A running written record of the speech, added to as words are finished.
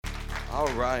All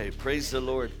right, praise the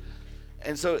Lord.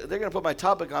 And so they're going to put my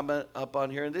topic up on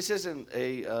here, and this isn't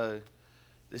a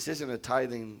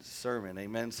tithing sermon,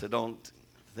 amen. So don't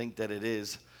think that it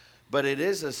is, but it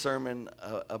is a sermon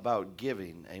about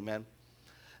giving, amen.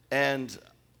 And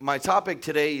my topic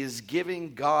today is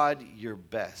giving God your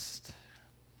best,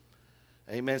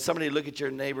 amen. Somebody look at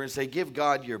your neighbor and say, "Give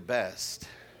God your best."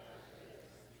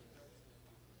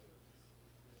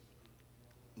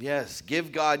 Yes,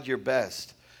 give God your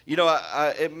best. You know,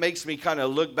 it makes me kind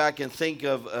of look back and think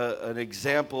of an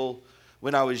example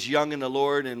when I was young in the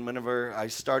Lord and whenever I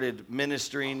started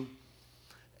ministering.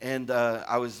 And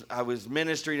I was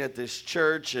ministering at this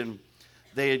church, and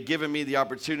they had given me the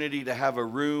opportunity to have a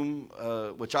room,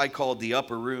 which I called the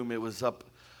upper room. It was up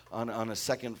on a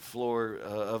second floor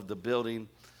of the building.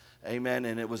 Amen.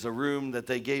 And it was a room that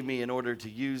they gave me in order to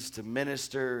use to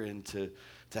minister and to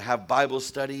have Bible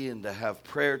study and to have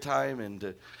prayer time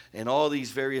and all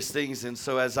these various things. And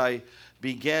so as I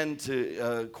began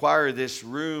to acquire this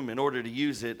room in order to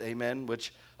use it, amen,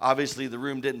 which obviously the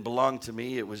room didn't belong to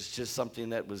me. It was just something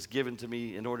that was given to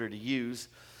me in order to use.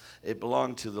 It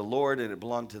belonged to the Lord and it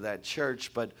belonged to that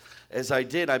church. But as I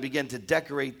did, I began to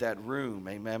decorate that room,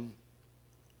 amen.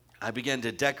 I began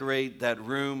to decorate that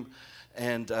room,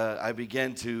 and I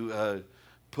began to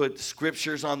put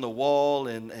scriptures on the wall,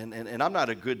 and I'm not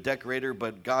a good decorator,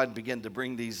 but God began to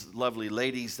bring these lovely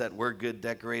ladies that were good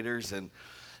decorators, and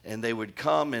they would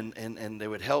come and they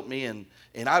would help me, and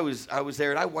I was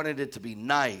there, and I wanted it to be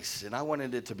nice, and I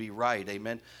wanted it to be right,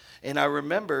 amen. And I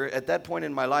remember at that point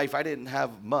in my life, I didn't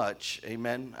have much,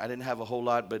 amen. I didn't have a whole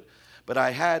lot, but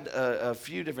I had a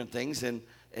few different things, and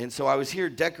so I was here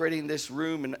decorating this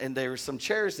room, and there were some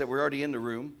chairs that were already in the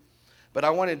room. But I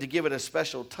wanted to give it a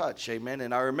special touch, amen.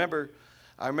 And I remember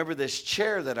this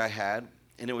chair that I had,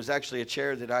 and it was actually a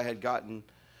chair that I had gotten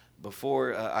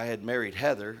before I had married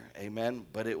Heather, amen.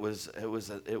 But it was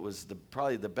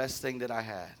probably the best thing that I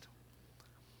had,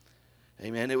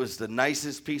 amen. It was the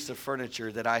nicest piece of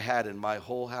furniture that I had in my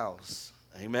whole house,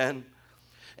 amen.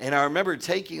 And I remember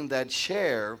taking that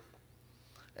chair,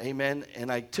 amen, and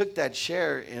I took that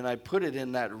chair and I put it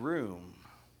in that room.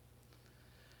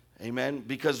 Amen.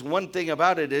 Because one thing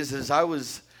about it is I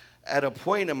was at a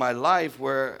point in my life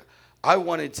where I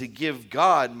wanted to give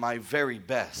God my very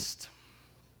best.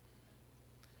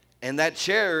 And that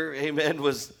chair, amen,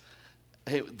 was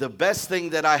the best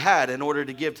thing that I had in order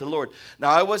to give to the Lord.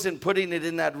 Now, I wasn't putting it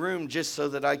in that room just so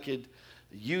that I could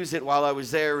use it while I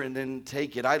was there and then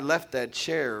take it. I left that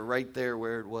chair right there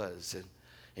where it was.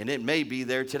 And it may be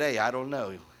there today. I don't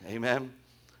know. Amen.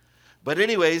 But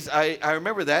anyways, I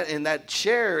remember that, and that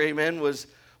chair, amen, was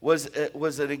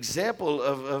an example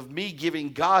of me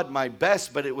giving God my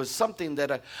best, but it was something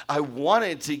that I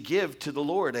wanted to give to the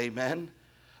Lord, amen.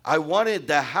 I wanted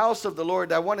the house of the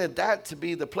Lord, I wanted that to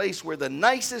be the place where the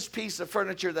nicest piece of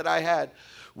furniture that I had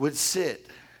would sit.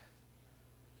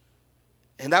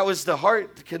 And that was the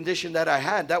heart condition that I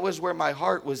had. That was where my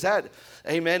heart was at.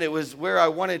 Amen. It was where I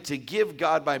wanted to give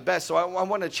God my best. So I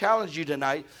want to challenge you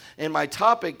tonight. And my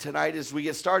topic tonight as we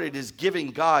get started is giving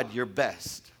God your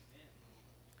best.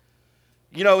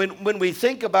 You know, when we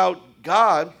think about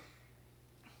God,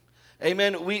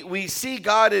 amen, we see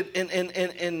God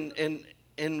in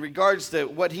regards to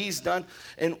what he's done.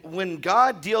 And when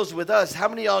God deals with us, how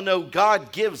many of y'all know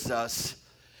God gives us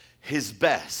his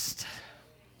best?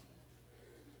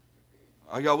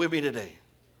 Are y'all with me today?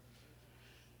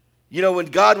 You know, when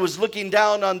God was looking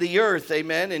down on the earth,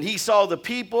 amen, and he saw the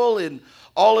people and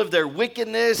all of their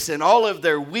wickedness and all of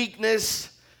their weakness,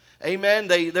 amen.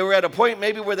 They were at a point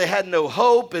maybe where they had no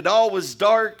hope and all was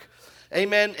dark,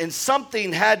 amen, and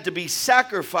something had to be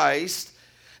sacrificed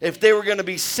if they were going to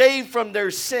be saved from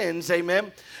their sins,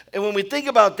 amen. And when we think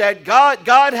about that,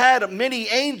 God had many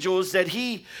angels that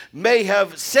he may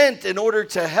have sent in order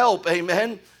to help,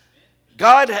 amen.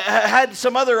 God had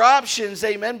some other options,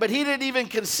 amen, but he didn't even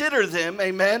consider them,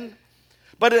 amen.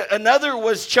 But another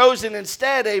was chosen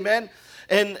instead, amen.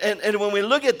 And when we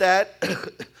look at that,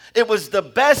 it was the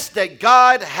best that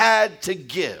God had to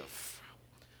give.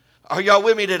 Are y'all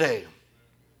with me today?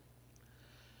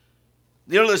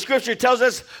 You know, the scripture tells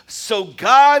us,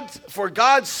 for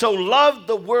God so loved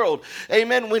the world,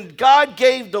 amen. When God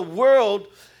gave the world,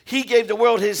 he gave the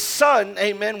world his son,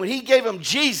 amen. When he gave him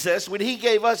Jesus, when he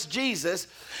gave us Jesus,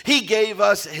 he gave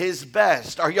us his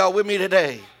best. Are y'all with me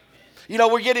today? You know,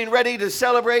 we're getting ready to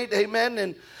celebrate, amen,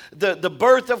 and the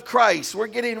birth of Christ. We're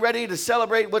getting ready to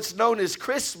celebrate what's known as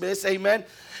Christmas, amen.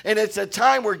 And it's a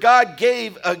time where God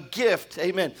gave a gift,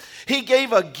 amen. He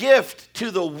gave a gift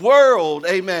to the world,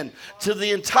 amen, to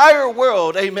the entire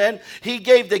world, amen. He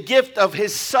gave the gift of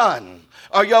his son.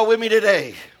 Are y'all with me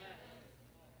today?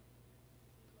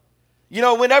 You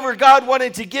know, whenever God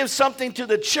wanted to give something to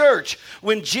the church,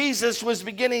 when Jesus was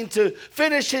beginning to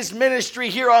finish his ministry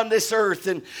here on this earth,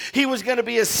 and he was going to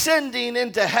be ascending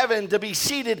into heaven to be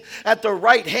seated at the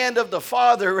right hand of the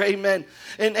Father, amen.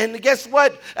 And guess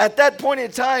what? At that point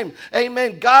in time,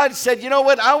 amen, God said, you know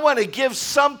what? I want to give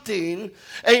something,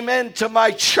 amen, to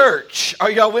my church.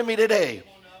 Are y'all with me today?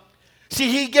 See,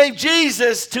 he gave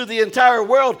Jesus to the entire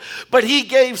world, but he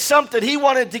gave something. He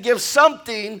wanted to give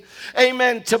something,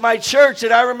 amen, to my church.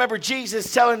 And I remember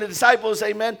Jesus telling the disciples,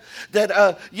 amen, that,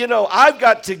 I've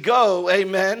got to go,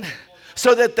 amen,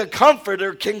 so that the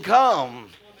Comforter can come.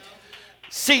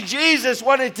 See, Jesus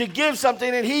wanted to give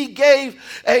something, and he gave,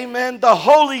 amen, the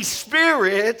Holy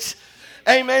Spirit,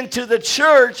 amen, to the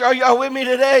church. Are y'all with me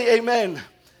today? Amen.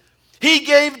 He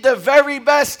gave the very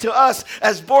best to us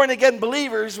as born-again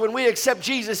believers when we accept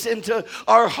Jesus into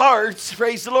our hearts,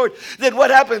 praise the Lord. Then what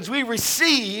happens? We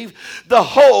receive the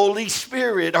Holy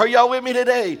Spirit. Are y'all with me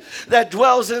today? That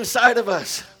dwells inside of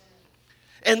us.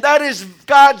 And that is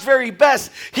God's very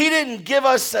best. He didn't give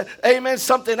us, amen,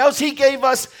 something else. He gave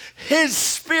us his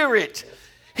Spirit.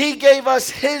 He gave us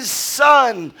his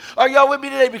Son. Are y'all with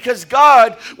me today? Because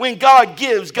God, when God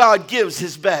gives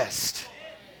his best.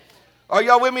 Are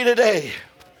y'all with me today?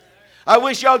 I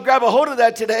wish y'all grab a hold of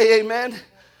that today, amen.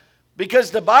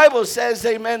 Because the Bible says,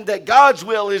 amen, that God's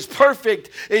will is perfect,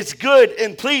 it's good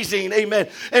and pleasing, amen.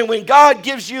 And when God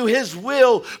gives you his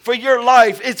will for your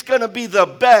life, it's going to be the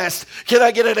best. Can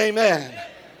I get an amen?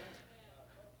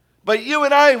 But you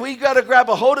and I, we got to grab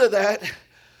a hold of that,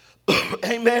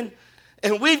 amen.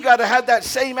 And we've got to have that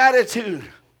same attitude.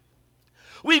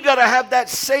 We've got to have that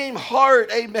same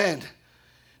heart, amen.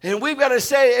 And we've got to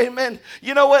say, amen,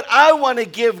 you know what? I want to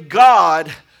give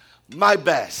God my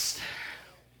best.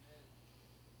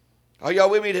 Are y'all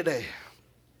with me today?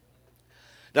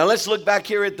 Now let's look back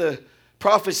here at the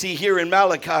prophecy here in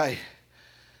Malachi.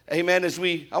 Amen.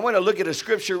 I want to look at a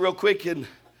scripture real quick in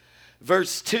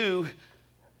verse 2,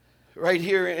 right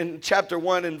here in chapter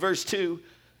 1 and verse 2,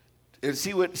 and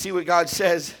see what God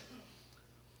says.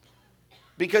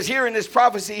 Because here in this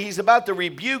prophecy, he's about to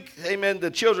rebuke, amen, the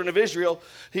children of Israel.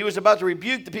 He was about to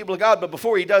rebuke the people of God. But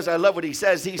before he does, I love what he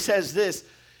says. He says this.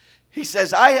 He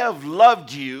says, I have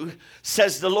loved you,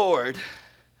 says the Lord.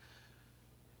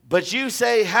 But you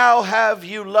say, how have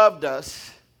you loved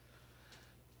us?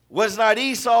 Was not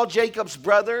Esau Jacob's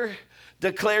brother,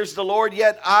 declares the Lord,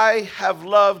 yet I have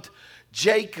loved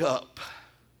Jacob.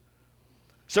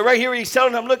 So right here he's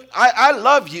telling them, look, I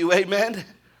love you, amen.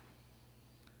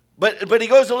 But he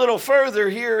goes a little further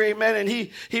here, amen, and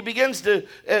he begins to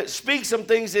speak some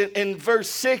things in verse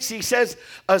 6. He says,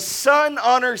 a son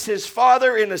honors his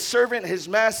father and a servant his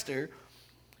master.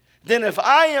 Then if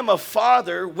I am a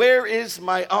father, where is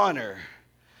my honor?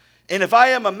 And if I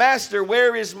am a master,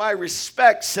 where is my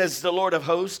respect, says the Lord of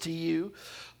hosts to you.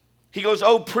 He goes,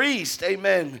 O priest,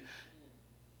 amen,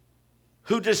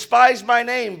 who despise my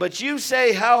name. But you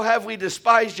say, how have we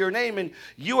despised your name? And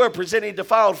you are presenting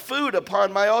defiled food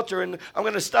upon my altar. And I'm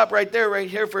going to stop right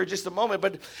here for just a moment.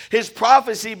 But his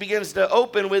prophecy begins to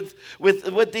open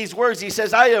with these words. He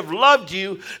says, I have loved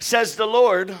you, says the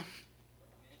Lord.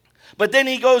 But then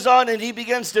he goes on and he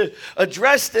begins to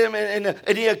address them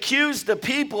and he accused the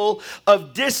people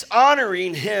of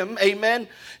dishonoring him. Amen.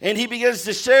 And he begins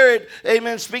to share it.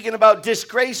 Amen. Speaking about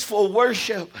disgraceful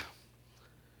worship.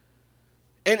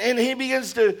 And he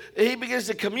begins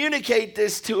to communicate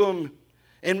this to them.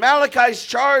 And Malachi's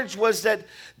charge was that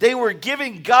they were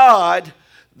giving God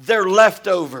their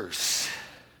leftovers.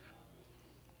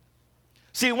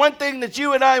 See, one thing that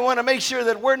you and I want to make sure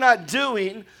that we're not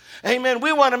doing, amen,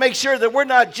 we want to make sure that we're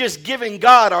not just giving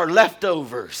God our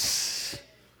leftovers.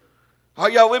 Are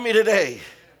y'all with me today?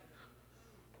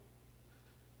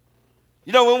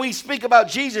 You know, when we speak about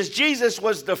Jesus, Jesus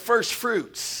was the first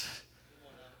fruits.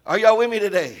 Are y'all with me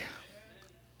today?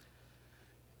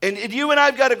 And you and I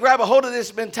have got to grab a hold of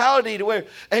this mentality to where,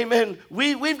 amen,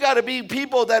 we've got to be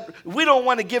people that we don't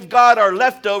want to give God our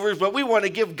leftovers, but we want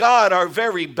to give God our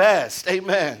very best.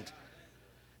 Amen.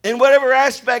 In whatever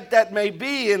aspect that may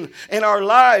be in our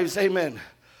lives. Amen.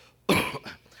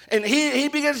 And he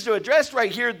begins to address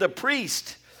right here the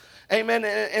priest. Amen.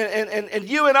 And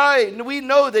you and I, we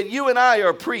know that you and I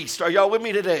are priests. Are y'all with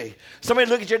me today? Somebody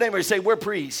look at your neighbor and say, we're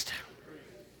priests.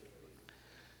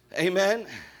 Amen.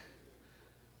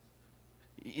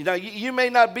 You know, you may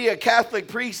not be a Catholic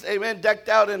priest, amen, decked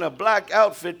out in a black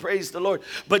outfit, praise the Lord,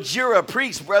 but you're a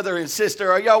priest, brother and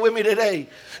sister. Are y'all with me today?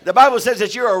 The Bible says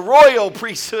that you're a royal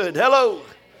priesthood. Hello.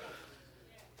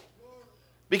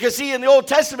 Because see, in the Old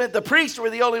Testament, the priests were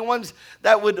the only ones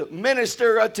that would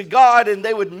minister to God, and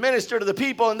they would minister to the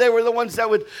people, and they were the ones that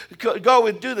would go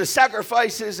and do the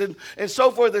sacrifices and so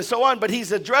forth and so on. But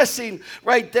he's addressing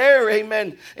right there,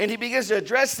 amen, and he begins to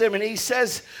address them, and he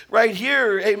says right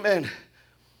here, amen,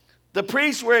 the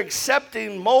priests were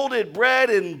accepting molded bread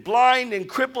and blind and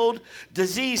crippled,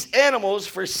 diseased animals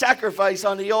for sacrifice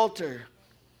on the altar.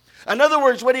 In other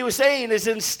words, what he was saying is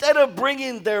instead of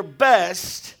bringing their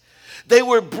best, they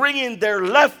were bringing their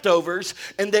leftovers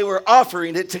and they were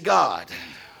offering it to God.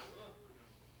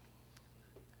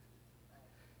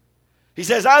 He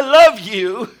says, I love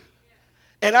you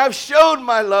and I've showed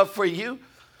my love for you.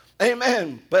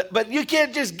 Amen. But you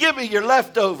can't just give me your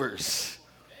leftovers.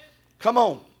 Come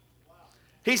on.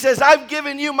 He says, I've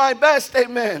given you my best.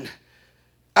 Amen.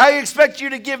 I expect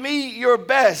you to give me your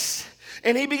best.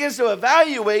 And he begins to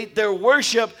evaluate their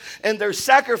worship and their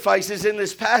sacrifices in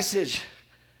this passage.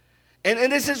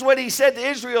 And this is what he said to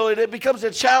Israel, and it becomes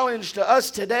a challenge to us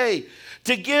today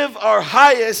to give our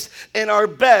highest and our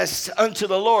best unto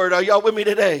the Lord. Are y'all with me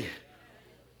today?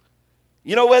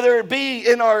 You know, whether it be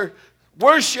in our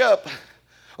worship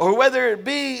or whether it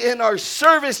be in our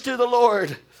service to the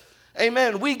Lord,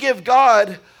 amen, we give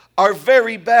God our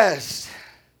very best.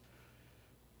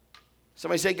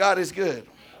 Somebody say, God is good.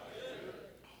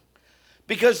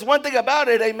 Because one thing about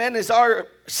it, amen, is our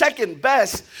second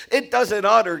best, it doesn't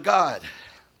honor God.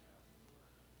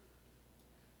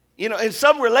 You know, in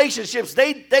some relationships,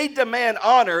 they demand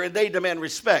honor and they demand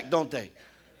respect, don't they?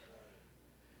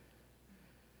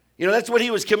 You know, that's what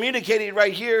he was communicating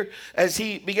right here as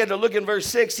he began to look in verse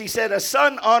 6. He said, a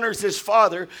son honors his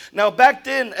father. Now, back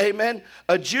then, amen,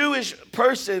 a Jewish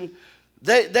person,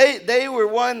 they were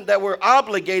one that were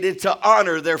obligated to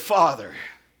honor their father.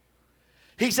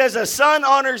 He says a son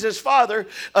honors his father,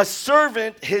 a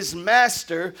servant his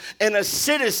master, and a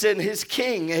citizen his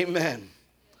king. Amen.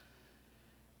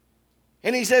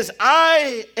 And he says, if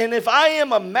I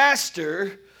am a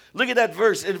master, look at that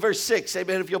verse in verse 6.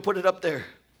 Amen, if you'll put it up there.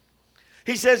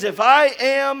 He says, if I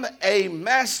am a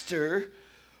master,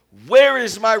 where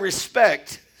is my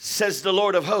respect, says the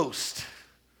Lord of hosts.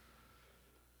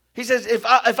 He says, if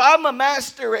I'm a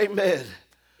master, amen,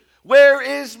 where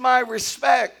is my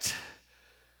respect?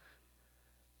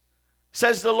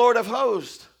 Says the Lord of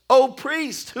hosts, O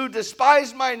priest who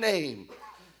despise my name.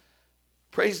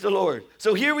 Praise the Lord.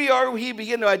 So here we are, he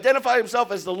began to identify himself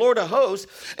as the Lord of hosts,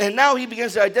 and now he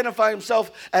begins to identify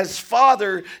himself as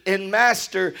Father and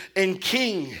Master and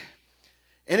King.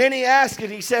 And then he asks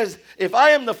and he says, if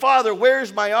I am the Father, where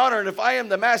is my honor? And if I am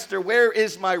the Master, where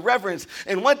is my reverence?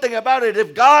 And one thing about it,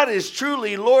 if God is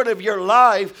truly Lord of your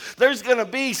life, there's going to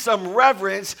be some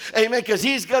reverence, amen, because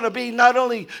he's going to be he's not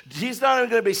only going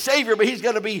to be Savior, but he's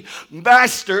going to be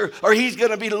Master, or he's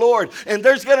going to be Lord. And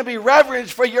there's going to be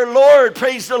reverence for your Lord,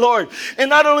 praise the Lord. And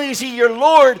not only is he your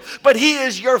Lord, but he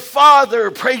is your Father,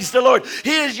 praise the Lord.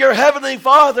 He is your heavenly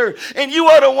Father, and you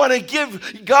ought to want to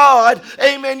give God,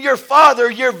 amen, your Father,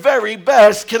 your very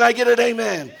best. Can I get an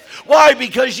amen? Why?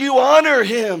 Because you honor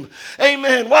him.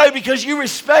 Amen. Why? Because you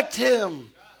respect him.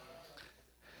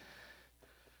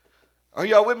 Are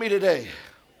y'all with me today?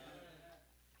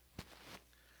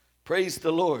 Praise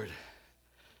the Lord.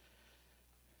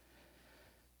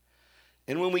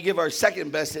 And when we give our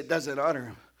second best, it doesn't honor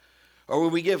him. Or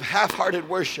when we give half-hearted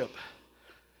worship.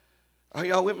 Are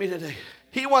y'all with me today?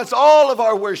 He wants all of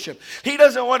our worship. He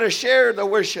doesn't want to share the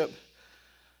worship.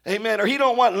 Amen. Or he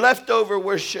don't want leftover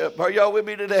worship. Are y'all with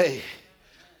me today?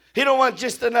 He don't want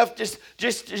just enough,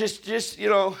 just you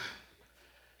know,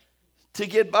 to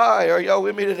get by. Are y'all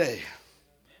with me today?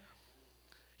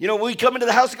 You know, when we come into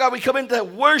the house of God, we come in to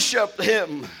worship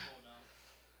him.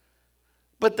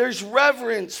 But there's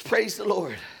reverence, praise the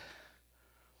Lord.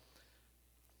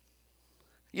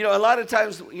 You know, a lot of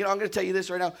times, you know, I'm going to tell you this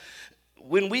right now.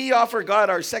 When we offer God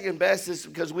our second best, it's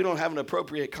because we don't have an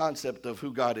appropriate concept of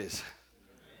who God is.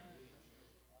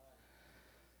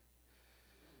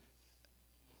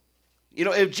 You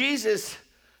know, if Jesus,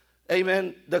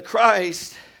 amen, the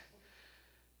Christ,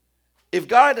 if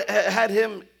God had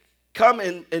him come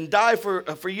and die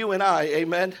for you and I,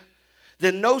 amen,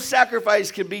 then no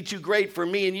sacrifice can be too great for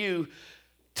me and you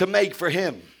to make for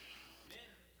him.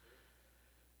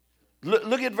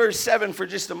 Look at verse 7 for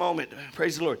just a moment.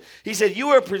 Praise the Lord. He said, you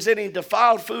are presenting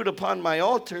defiled food upon my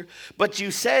altar, but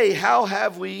you say, how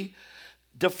have we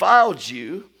defiled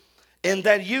you? And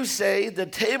that you say the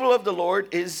table of the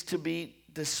Lord is to be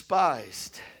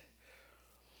despised.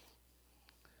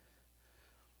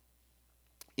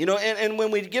 You know, and when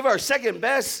we give our second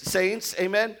best, saints,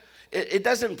 amen, it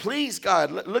doesn't please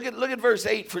God. Look at verse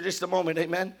 8 for just a moment,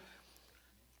 amen.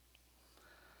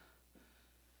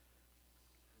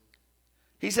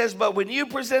 He says, but when you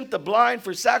present the blind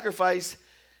for sacrifice,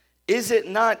 is it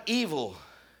not evil?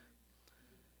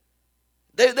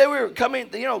 They were coming,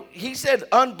 he said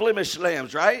unblemished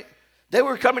lambs, right? They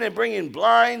were coming and bringing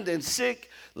blind and sick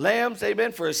lambs,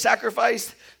 amen, for a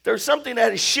sacrifice. There's something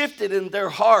that has shifted in their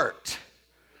heart.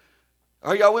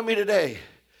 Are y'all with me today?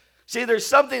 See, there's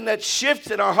something that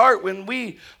shifts in our heart when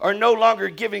we are no longer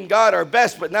giving God our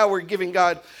best, but now we're giving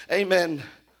God, amen,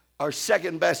 our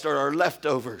second best or our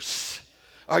leftovers.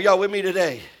 Are y'all with me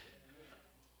today?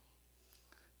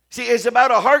 See, it's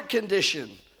about a heart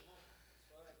condition.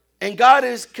 And God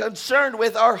is concerned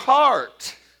with our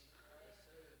heart.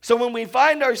 So when we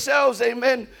find ourselves,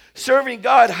 amen, serving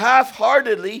God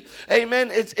half-heartedly, amen,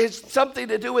 it's something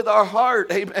to do with our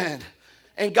heart, amen.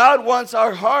 And God wants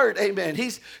our heart, amen.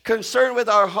 He's concerned with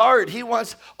our heart. He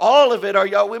wants all of it. Are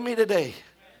y'all with me today?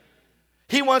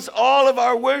 He wants all of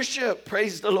our worship.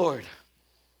 Praise the Lord.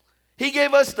 He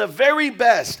gave us the very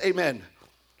best, amen.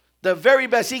 The very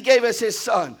best. He gave us his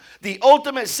son, the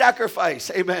ultimate sacrifice,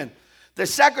 amen. The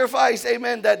sacrifice,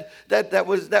 amen,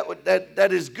 that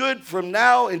is good from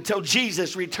now until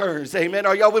Jesus returns, amen.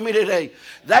 Are y'all with me today?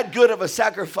 That good of a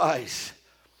sacrifice.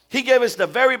 He gave us the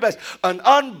very best, an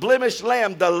unblemished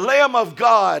lamb, the Lamb of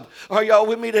God. Are y'all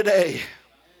with me today?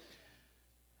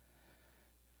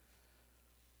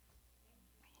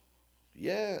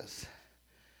 Yes.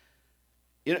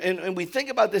 And we think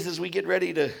about this as we get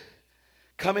ready to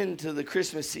come into the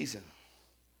Christmas season.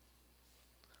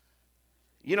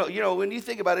 You know, when you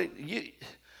think about it,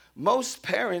 most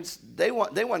parents, they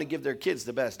want to give their kids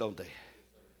the best, don't they?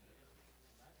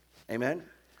 Amen.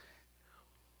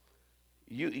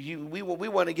 We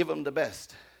want to give them the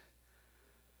best.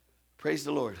 Praise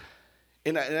the Lord.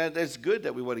 And it's good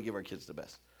that we want to give our kids the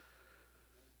best.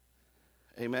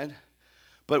 Amen.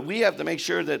 But we have to make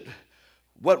sure that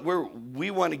what we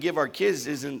want to give our kids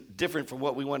isn't different from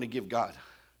what we want to give God.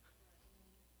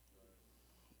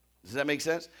 Does that make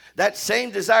sense? That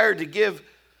same desire to give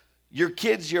your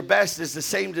kids your best is the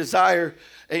same desire,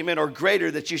 amen, or greater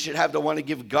that you should have to want to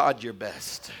give God your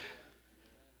best.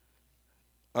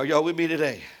 Are y'all with me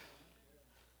today?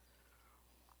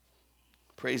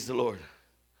 Praise the Lord.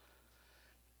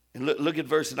 And look at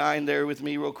verse 9 there with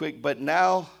me real quick. But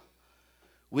now,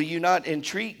 will you not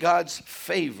entreat God's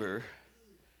favor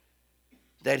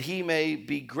that he may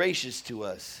be gracious to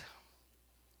us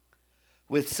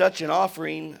with such an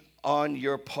offering on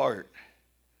your part?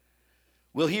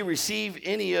 Will he receive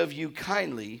any of you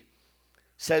kindly,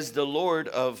 says the Lord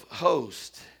of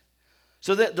hosts?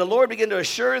 So that the Lord began to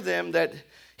assure them that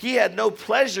he had no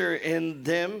pleasure in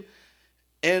them,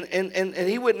 and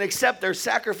he wouldn't accept their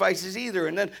sacrifices either.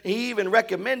 And then he even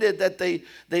recommended that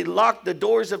they lock the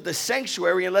doors of the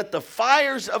sanctuary and let the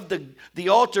fires of the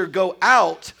altar go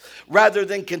out rather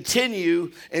than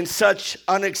continue in such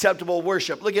unacceptable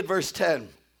worship. Look at verse 10.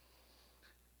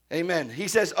 Amen. He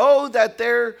says, oh, that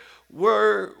there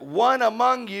were one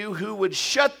among you who would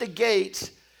shut the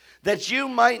gates, that you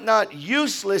might not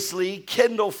uselessly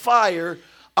kindle fire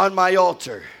on my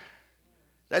altar.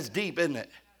 That's deep, isn't it?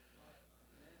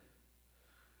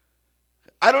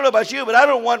 I don't know about you, but I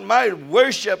don't want my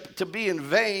worship to be in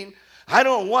vain. I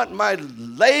don't want my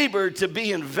labor to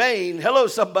be in vain. Hello,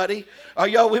 somebody. Are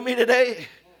y'all with me today?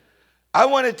 I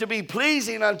want it to be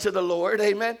pleasing unto the Lord.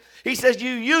 Amen. He says, you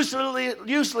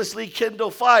uselessly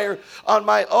kindle fire on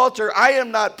my altar. I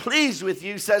am not pleased with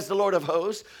you, says the Lord of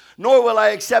hosts, nor will I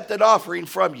accept an offering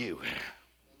from you.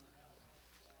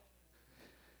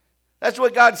 That's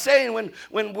what God's saying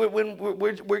when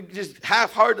we're just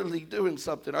half-heartedly doing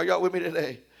something. Are y'all with me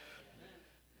today?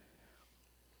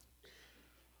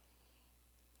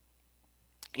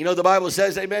 You know, the Bible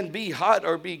says, amen, be hot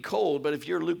or be cold, but if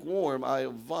you're lukewarm,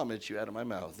 I'll vomit you out of my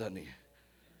mouth, doesn't he?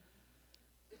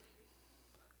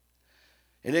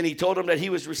 And then he told them that he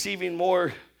was receiving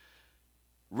more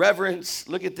reverence.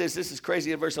 Look at this. This is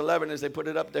crazy in verse 11 as they put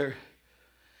it up there.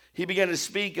 He began to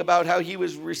speak about how he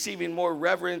was receiving more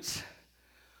reverence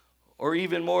or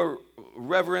even more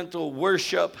reverential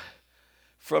worship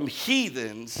from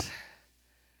heathens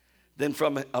than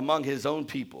from among his own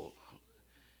people.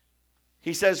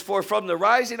 He says, for from the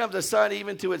rising of the sun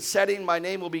even to its setting, my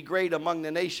name will be great among the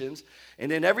nations.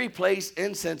 And in every place,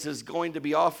 incense is going to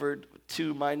be offered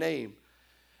to my name.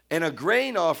 And a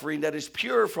grain offering that is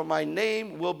pure from my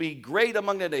name will be great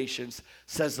among the nations,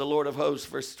 says the Lord of hosts,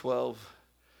 verse 12.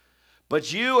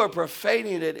 But you are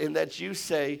profaning it in that you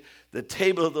say, the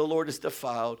table of the Lord is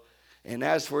defiled, and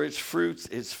as for its fruits,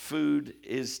 its food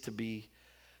is to be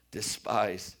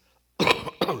despised.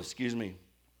 Excuse me.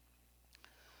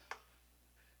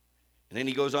 And then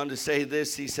he goes on to say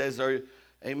this. He says,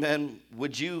 amen,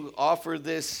 would you offer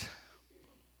this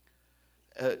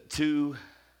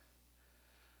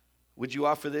would you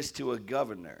offer this to a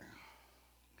governor?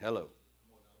 Hello.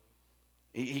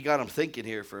 He got him thinking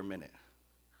here for a minute.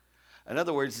 In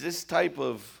other words, this type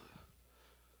of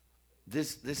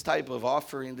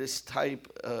offering, this type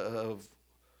of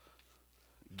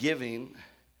giving,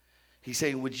 he's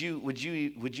saying, would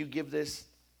you give this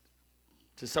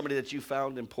to somebody that you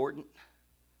found important?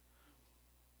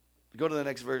 Go to the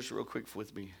next verse real quick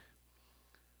with me.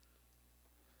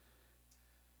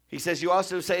 He says, you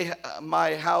also say,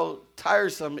 how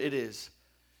tiresome it is.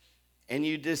 And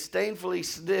you disdainfully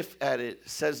sniff at it,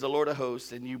 says the Lord of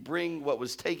hosts, and you bring what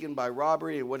was taken by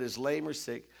robbery and what is lame or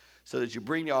sick, so that you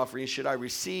bring the offering. Should I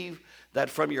receive that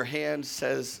from your hand,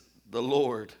 says the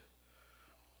Lord.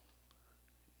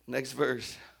 Next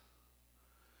verse.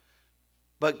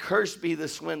 But cursed be the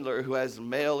swindler who has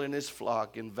male in his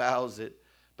flock and vows it,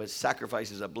 but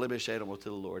sacrifices a blemished animal to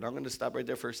the Lord. I'm going to stop right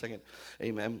there for a second.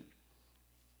 Amen.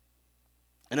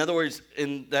 In other words,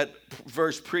 in that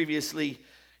verse previously,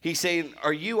 he's saying,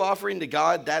 are you offering to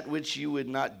God that which you would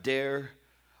not dare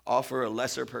offer a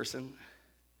lesser person?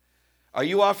 Are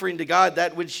you offering to God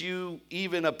that which you,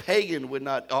 even a pagan, would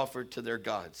not offer to their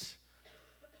gods?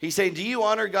 He's saying, do you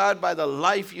honor God by the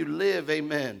life you live?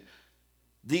 Amen.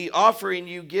 The offering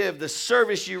you give, the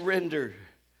service you render.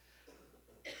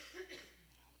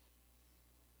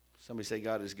 Somebody say,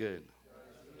 God is good.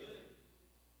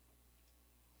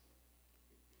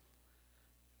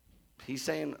 He's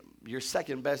saying your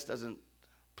second best doesn't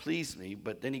please me,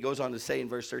 but then he goes on to say in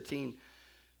verse 13,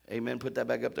 amen, put that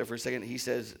back up there for a second. He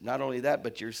says, not only that,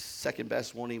 but your second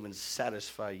best won't even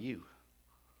satisfy you.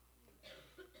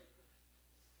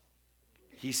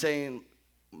 He's saying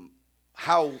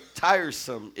how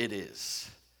tiresome it is,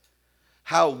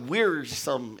 how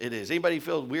wearisome it is. Anybody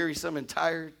feel wearisome and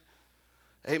tired?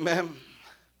 Amen.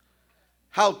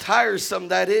 How tiresome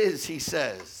that is, he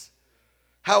says.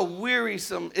 How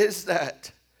wearisome is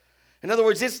that? In other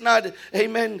words, it's not,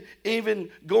 amen, even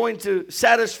going to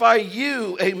satisfy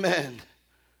you, amen.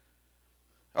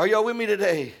 Are y'all with me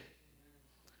today?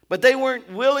 But they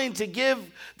weren't willing to give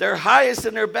their highest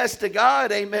and their best to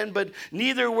God, amen, but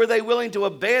neither were they willing to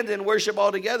abandon worship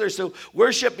altogether. So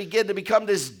worship began to become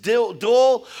this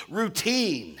dull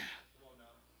routine.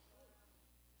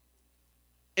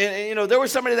 And you know, there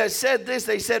was somebody that said this.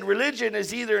 They said religion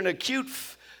is either an acute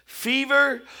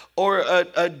fever or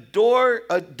a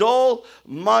dull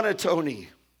monotony.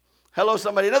 Hello,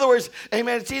 somebody. In other words,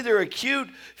 amen, it's either acute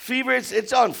fever,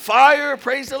 it's on fire,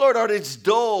 praise the Lord, or it's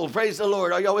dull, praise the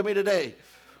Lord. Are y'all with me today?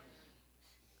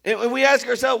 And we ask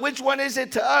ourselves, which one is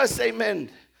it to us, amen?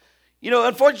 You know,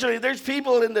 unfortunately, there's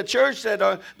people in the church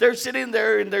that they're sitting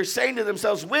there and they're saying to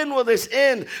themselves, when will this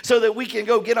end so that we can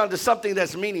go get onto something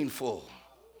that's meaningful?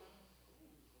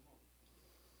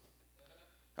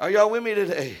 Are y'all with me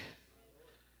today?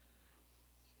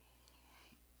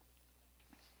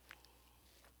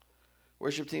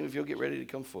 Worship team, if you'll get ready to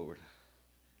come forward.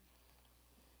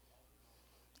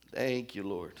 Thank you,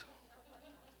 Lord.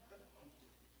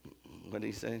 What did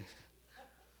he say?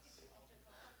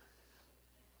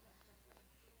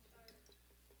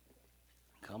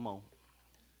 Come on.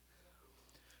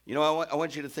 You know, I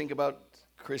want you to think about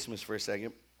Christmas for a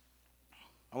second.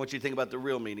 I want you to think about the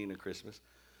real meaning of Christmas.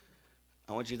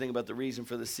 I want you to think about the reason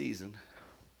for the season.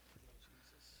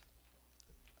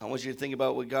 I want you to think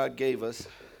about what God gave us.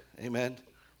 Amen.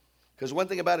 Because one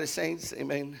thing about it, saints,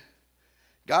 amen,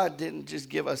 God didn't just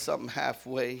give us something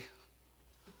halfway.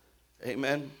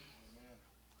 Amen.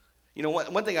 You know,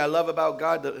 one thing I love about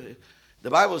God, the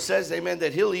Bible says, amen,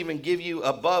 that he'll even give you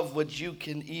above what you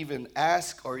can even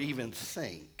ask or even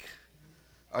think.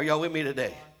 Are y'all with me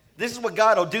today? This is what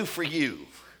God will do for you.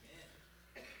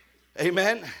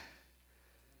 Amen.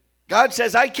 God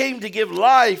says, I came to give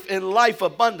life and life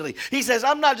abundantly. He says,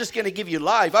 I'm not just going to give you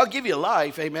life. I'll give you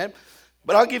life, amen.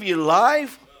 But I'll give you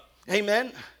life,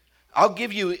 amen. I'll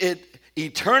give you it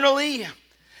eternally,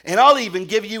 and I'll even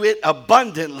give you it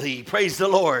abundantly. Praise the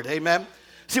Lord, amen.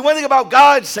 See, one thing about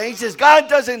God, saints, is God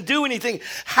doesn't do anything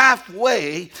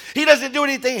halfway. He doesn't do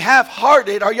anything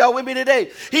half-hearted. Are y'all with me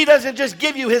today? He doesn't just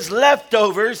give you his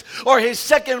leftovers or his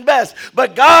second best.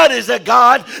 But God is a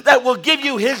God that will give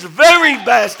you his very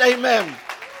best. Amen.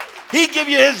 He give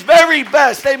you his very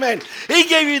best. Amen. He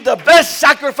gave you the best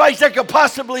sacrifice there could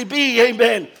possibly be.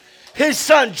 Amen. His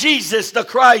son, Jesus the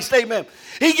Christ. Amen.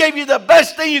 He gave you the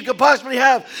best thing you could possibly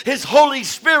have, his Holy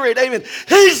Spirit, amen.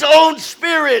 His own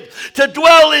Spirit to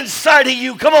dwell inside of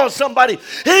you. Come on, somebody.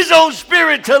 His own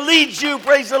Spirit to lead you,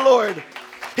 praise the Lord.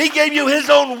 He gave you his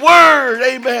own word.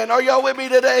 Amen. Are y'all with me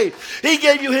today? He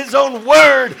gave you his own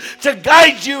word to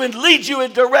guide you and lead you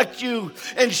and direct you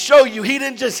and show you. He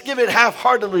didn't just give it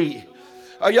half-heartedly.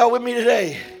 Are y'all with me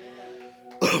today?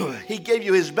 He gave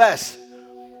you his best.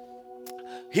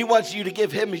 He wants you to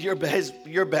give him your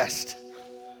best.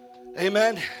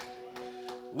 Amen.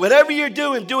 Whatever you're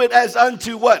doing, do it as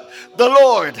unto what? The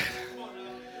Lord.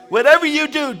 Whatever you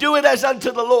do, do it as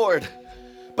unto the Lord.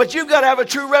 But you've got to have a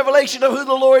true revelation of who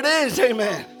the Lord is.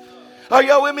 Amen. Are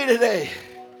y'all with me today?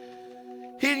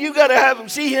 You got to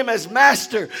see him as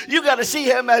master. You got to see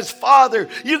him as father.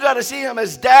 You got to see him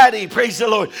as daddy. Praise the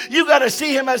Lord. You got to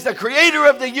see him as the creator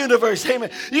of the universe. Amen.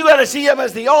 You got to see him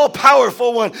as the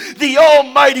all-powerful one, the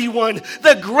almighty one,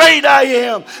 the great I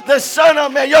am, the Son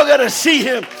of Man. Y'all got to see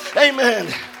him.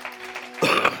 Amen.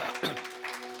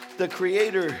 The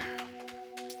creator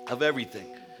of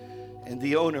everything and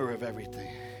the owner of everything.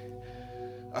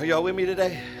 Are y'all with me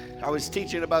today? I was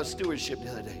teaching about stewardship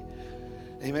the other day.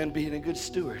 Amen. Being a good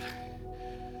steward.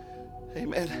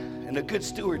 Amen. And a good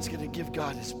steward's going to give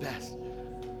God his best.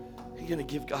 He's going to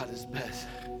give God his best.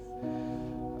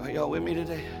 Are y'all with me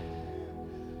today?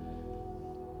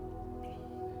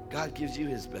 God gives you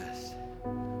his best.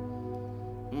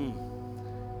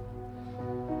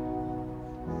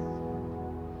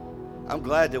 I'm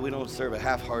glad that we don't serve a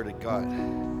half-hearted God.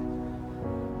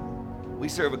 We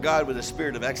serve a God with a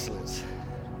spirit of excellence.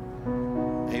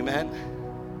 Amen.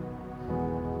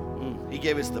 He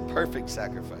gave us the perfect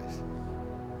sacrifice.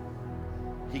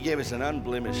 He gave us an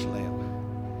unblemished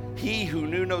lamb. He who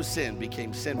knew no sin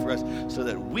became sin for us so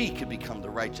that we could become the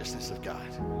righteousness of God.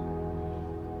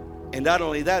 And not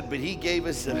only that, but he gave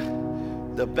us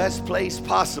the best place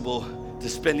possible to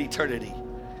spend eternity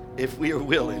if we are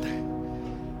willing.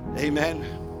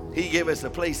 Amen. He gave us a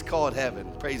place called heaven.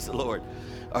 Praise the Lord.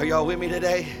 Are y'all with me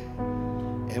today?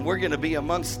 And we're going to be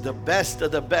amongst the best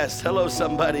of the best. Hello,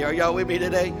 somebody. Are y'all with me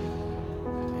today?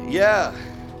 Yeah.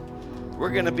 We're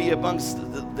going to be amongst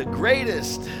the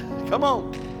greatest. Come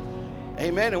on.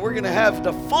 Amen. And we're going to have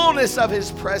the fullness of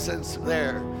his presence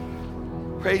there.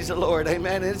 Praise the Lord.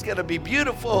 Amen. And it's going to be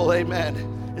beautiful.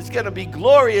 Amen. It's going to be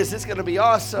glorious. It's going to be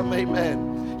awesome. Amen.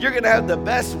 You're going to have the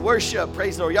best worship.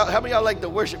 Praise the Lord. Y'all, how many of y'all like the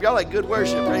worship? Y'all like good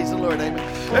worship. Praise the Lord. Amen.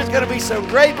 There's going to be some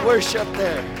great worship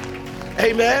there.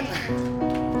 Amen.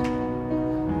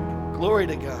 Glory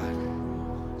to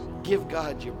God. Give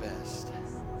God your best.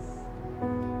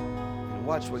 And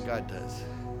watch what God does.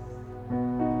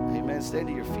 Amen. Stand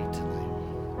to your feet tonight.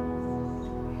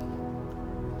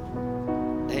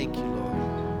 Thank you, Lord.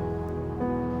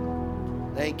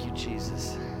 Thank you,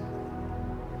 Jesus.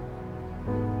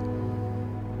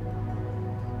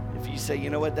 If you say, you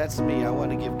know what, that's me, I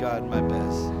want to give God my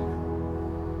best.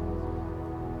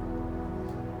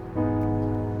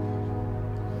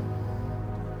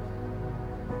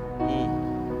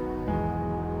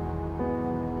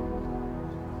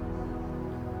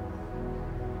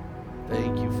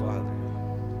 Thank you, Father.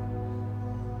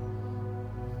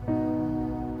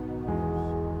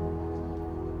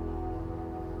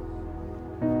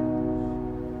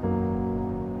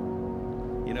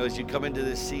 You know, as you come into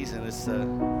this season, it's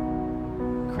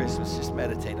Christmas, just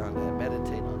meditate on that.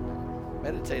 Meditate on that.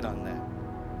 Meditate on that.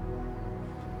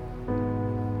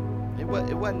 It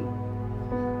wasn't.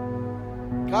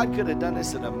 God could have done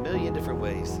this in a million different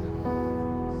ways.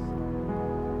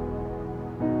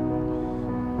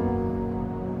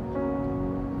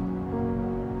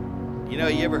 You know,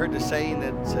 you ever heard the saying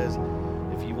that says,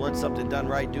 if you want something done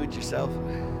right, do it yourself?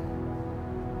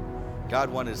 God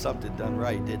wanted something done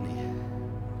right, didn't he?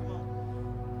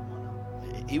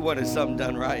 He wanted something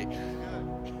done right.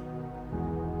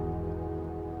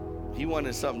 He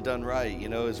wanted something done right. You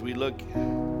know, as we look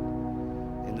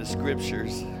in the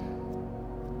scriptures,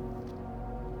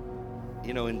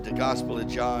 you know, in the Gospel of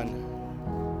John,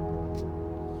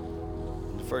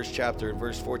 in the first chapter, in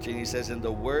verse 14, he says, and the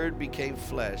Word became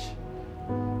flesh,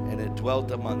 and it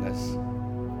dwelt among us.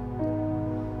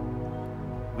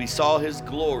 We saw his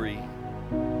glory,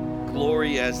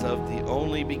 glory as of the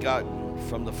only begotten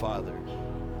from the Father,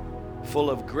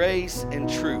 full of grace and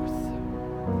truth.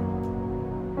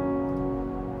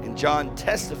 And John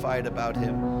testified about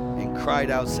him and cried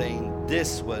out, saying,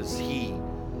 this was he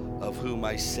of whom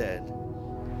I said,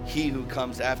 he who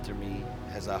comes after me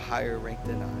has a higher rank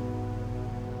than I,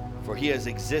 for he has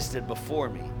existed before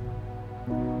me.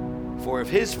 For of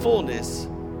his fullness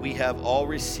we have all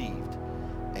received,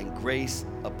 and grace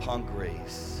upon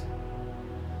grace.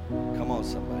 Come on,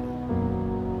 somebody.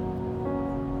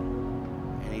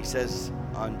 And he says,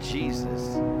 on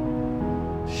Jesus'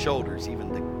 shoulders,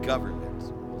 even the government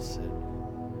will sit.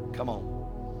 Come on.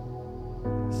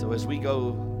 So as we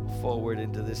go forward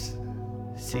into this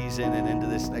season and into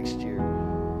this next year,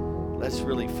 let's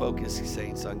really focus,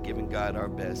 saints, on giving God our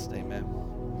best. Amen.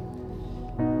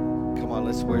 Come on,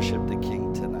 let's worship the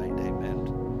King tonight. Amen.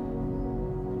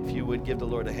 If you would give the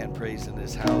Lord a hand praise in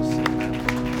this house. Amen.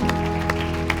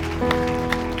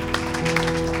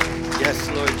 Yes,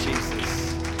 Lord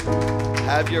Jesus.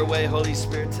 Have your way, Holy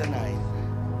Spirit, tonight.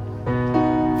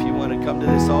 If you want to come to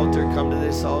this altar, come to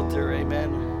this altar.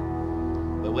 Amen.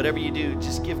 But whatever you do,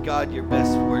 just give God your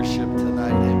best worship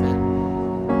tonight.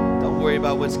 Amen. Don't worry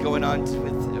about what's going on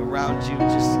around you.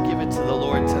 Just give it to the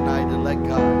Lord tonight and let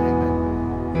God,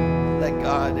 amen. Let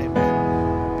God,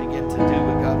 amen, begin to do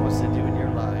what God wants to do in your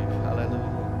life.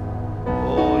 Hallelujah.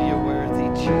 Oh, you're worthy,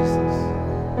 Jesus.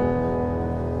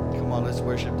 Come on, let's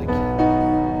worship the King.